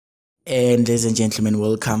And ladies and gentlemen,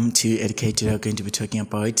 welcome to Edu-ca-te. We are going to be talking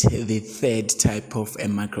about the third type of a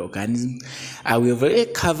microorganism. We have already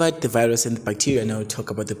covered the virus and the bacteria. Now we'll talk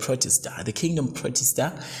about the Protista. The kingdom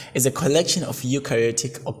Protista is a collection of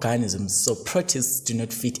eukaryotic organisms. So protists do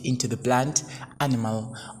not fit into the plant,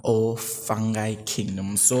 animal, or fungi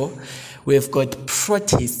kingdom. So we've got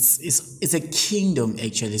protists. It's a kingdom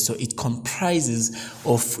actually. So it comprises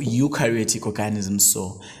of eukaryotic organisms.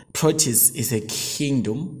 So protist is a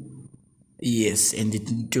kingdom. Yes, and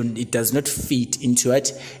it does not fit into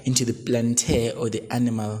the plantae or the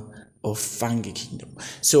animal or fungi kingdom.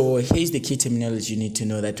 So here's the key terminology you need to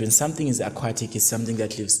know: that when something is aquatic, it's something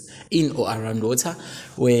that lives in or around water.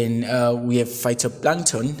 When we have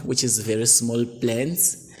phytoplankton, which is very small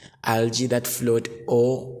plants, algae that float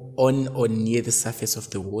on or near the surface of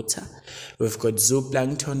the water. We've got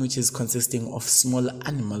zooplankton, which is consisting of small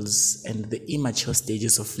animals and the immature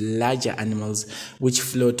stages of larger animals which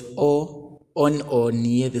float on or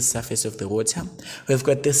near the surface of the water. We've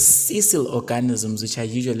got the sessile organisms, which are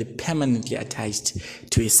usually permanently attached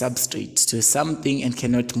to a substrate, to something, and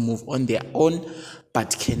cannot move on their own,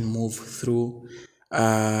 but can move through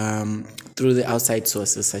the outside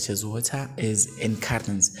sources such as water and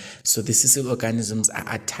currents. So the sessile organisms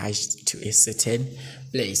are attached to a certain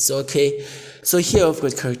place. Okay, so here we've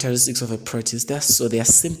got characteristics of a protista. So they are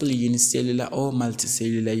simply unicellular or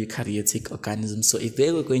multicellular eukaryotic organisms. So if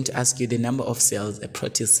they were going to ask you the number of cells a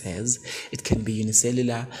protist has, it can be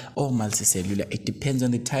unicellular or multicellular. It depends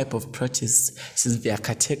on the type of protist, since they are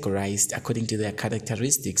categorized according to their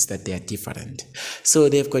characteristics that they are different. So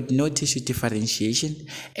they've got no tissue differentiation,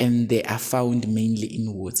 and they are found mainly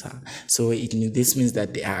in water. So this means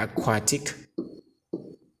that they are aquatic.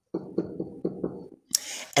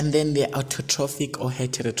 And then they're autotrophic or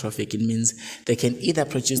heterotrophic. It means they can either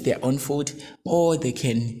produce their own food, or they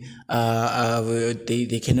can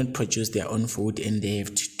they cannot produce their own food, and they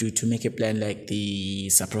have to make a plan, like the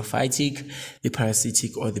saprophytic, the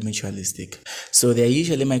parasitic, or the mutualistic. So they are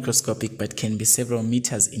usually microscopic, but can be several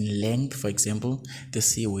meters in length. For example, the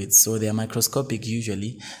seaweeds. So they are microscopic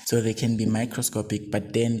usually. So they can be microscopic,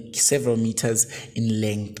 but then several meters in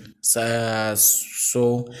length.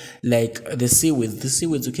 So like the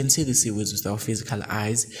seaweeds, we can see the seaweeds with our physical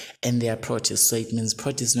eyes, and they are protists. So it means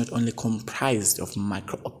protists not only comprised of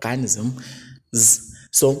microorganisms.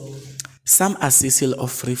 So some are sessile or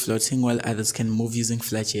free-floating, while others can move using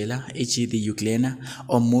flagella, e.g. the euglena,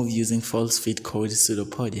 or move using false feet called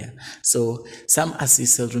pseudopodia. So some are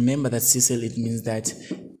sessile. Remember that sessile, it means that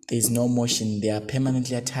there is no motion. They are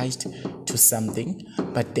permanently attached to something,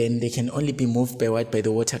 but then they can only be moved by what? By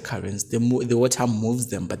the water currents. The water moves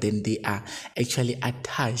them, but then they are actually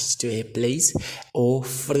attached to a place or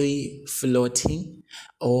free floating,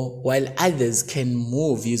 or while others can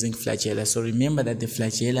move using flagella. So remember that the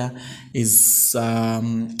flagella is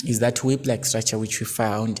that whip-like structure which we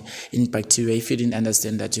found in bacteria. If you didn't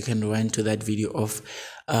understand that, you can run to that video of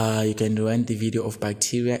the video of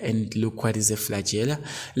bacteria and look what is a flagella.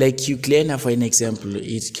 Like euglena, for an example,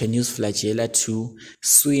 it can use flagella to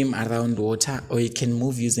swim around water, or it can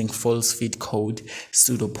move using false feet called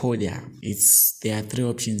pseudopodia. There are three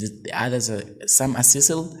options. Some are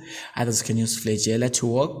sessile, others can use flagella to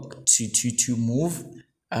walk, to move,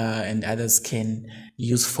 and others can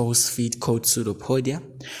use false feet called pseudopodia.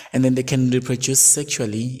 And then they can reproduce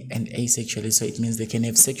sexually and asexually. So it means they can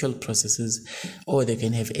have sexual processes, or they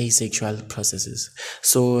can have asexual processes.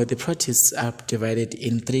 So the protists are divided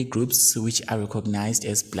in three groups, which are recognized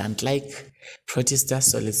as plant-like Protista.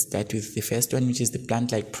 So let's start with the first one, which is the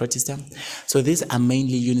plant-like Protista. So these are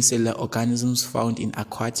mainly unicellular organisms found in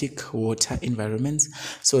aquatic water environments.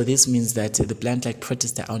 So this means that the plant-like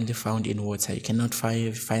Protista are only found in water. You cannot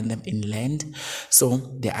find them in land. So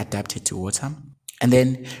they're adapted to water. And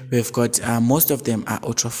then we've got most of them are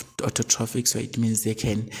autotrophic. So it means they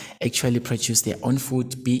can actually produce their own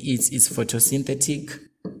food, be it's photosynthetic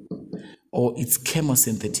or it's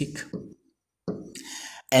chemosynthetic.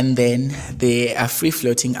 And then they are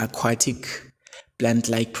free-floating aquatic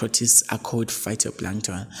plant-like protists are called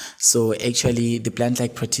phytoplankton. So actually the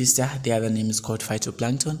plant-like protista, the other name is called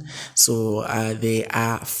phytoplankton. So they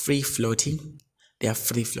are free-floating. They are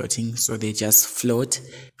free-floating, so they just float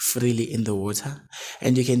freely in the water.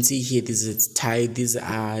 And you can see here, this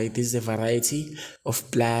is a variety of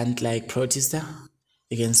plant-like protista.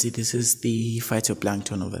 You can see this is the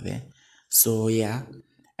phytoplankton over there. So yeah.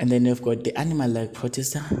 And then we've got the animal-like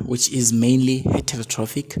Protista, which is mainly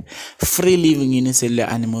heterotrophic, free-living unicellular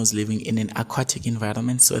animals living in an aquatic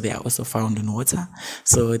environment. So they are also found in water.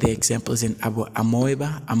 So the examples in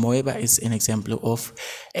Amoeba. Amoeba is an example of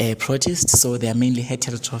a protist. So they are mainly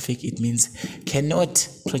heterotrophic. It means cannot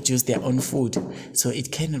produce their own food. So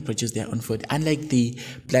it cannot produce their own food, unlike the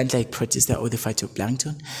plant-like Protista or the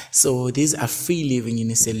Phytoplankton. So these are free-living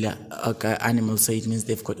unicellular animals. So it means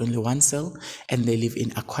they've got only one cell and they live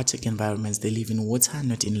in aquatic environments. They live in water,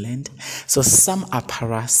 not in land. So some are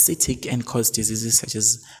parasitic and cause diseases such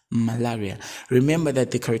as malaria. Remember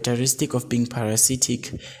that the characteristic of being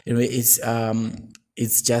parasitic is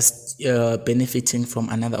it's just benefiting from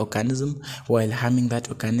another organism while harming that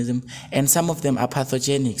organism, and some of them are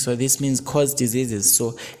pathogenic. So this means cause diseases.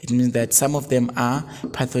 So it means that some of them are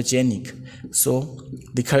pathogenic. So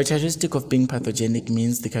the characteristic of being pathogenic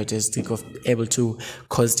means the characteristic of able to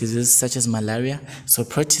cause diseases such as malaria. So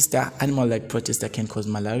Protista, animal-like Protista, can cause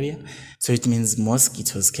malaria. So it means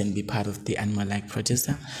mosquitoes can be part of the animal-like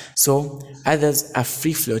Protista. So others are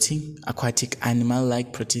free-floating aquatic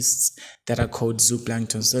animal-like protists that are called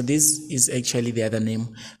zooplankton. So this is actually the other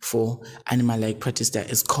name for animal-like Protista,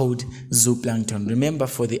 is called zooplankton. Remember,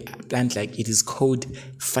 for the plant-like it is called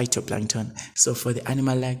phytoplankton. So for the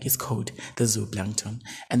animal-like it's called the zooplankton.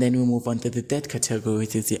 And then we move on to the third category,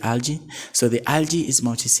 which is the algae. So the algae is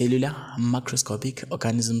multicellular macroscopic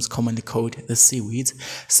organisms, commonly called the seaweeds.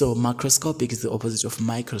 So macroscopic is the opposite of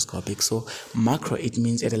microscopic. So macro, it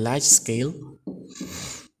means at a large scale.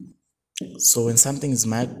 So when something is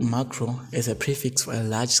macro, is a prefix for a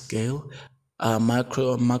large scale.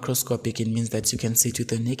 Macroscopic, it means that you can see it with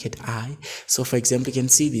the naked eye. So for example, you can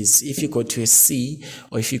see this if you go to a sea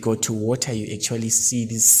or if you go to water, you actually see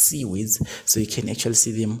these seaweeds. So you can actually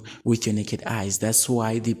see them with your naked eyes. That's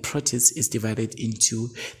why the protist is divided into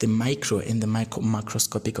the micro and the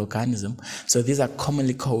macroscopic organism. So these are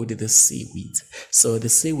commonly called the seaweeds. So the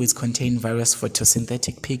seaweeds contain various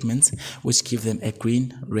photosynthetic pigments which give them a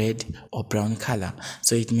green, red or brown color.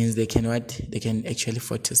 So it means they can actually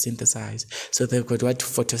photosynthesize. So they've got what?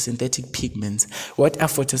 Photosynthetic pigments. What are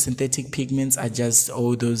photosynthetic pigments? Are just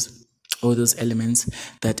all those elements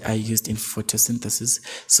that are used in photosynthesis.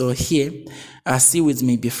 So here, seaweeds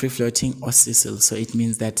may be free-floating or sessile. So it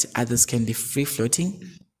means that others can be free-floating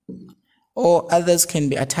or others can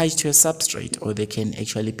be attached to a substrate, or they can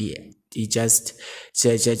actually be just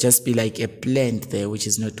be like a plant there which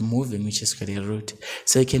is not moving, which is got a root.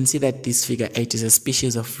 So you can see that this figure 8 is a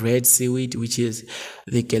species of red seaweed, which is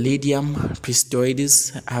the Gelidium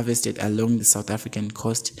pistoides, harvested along the South African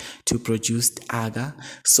coast to produce algae.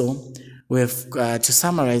 So we've to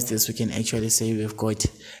summarize this, we can actually say we've got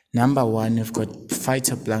number 1, we've got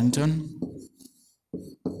phytoplankton,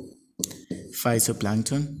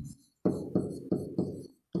 phytoplankton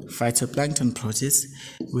protists.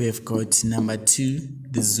 We've got number 2,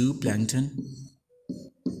 the zooplankton.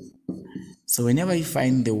 So whenever you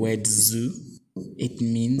find the word zoo, it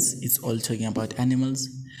means it's all talking about animals.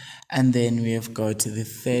 And then we have got the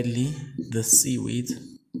thirdly, the seaweed,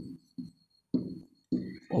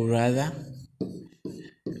 or rather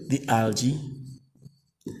the algae.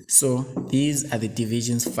 So these are the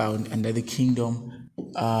divisions found under the kingdom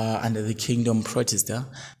Protista.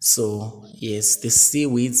 So yes, the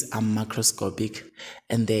seaweeds are macroscopic,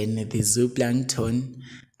 and then the zooplankton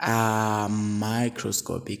are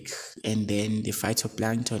microscopic, and then the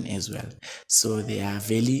phytoplankton as well. So they are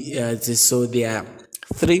there are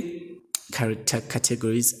 3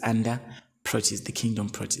 categories under the kingdom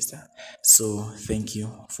Protista. So thank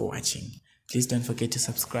you for watching. Please don't forget to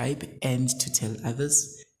subscribe and to tell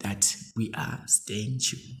others that we are staying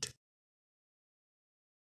tuned.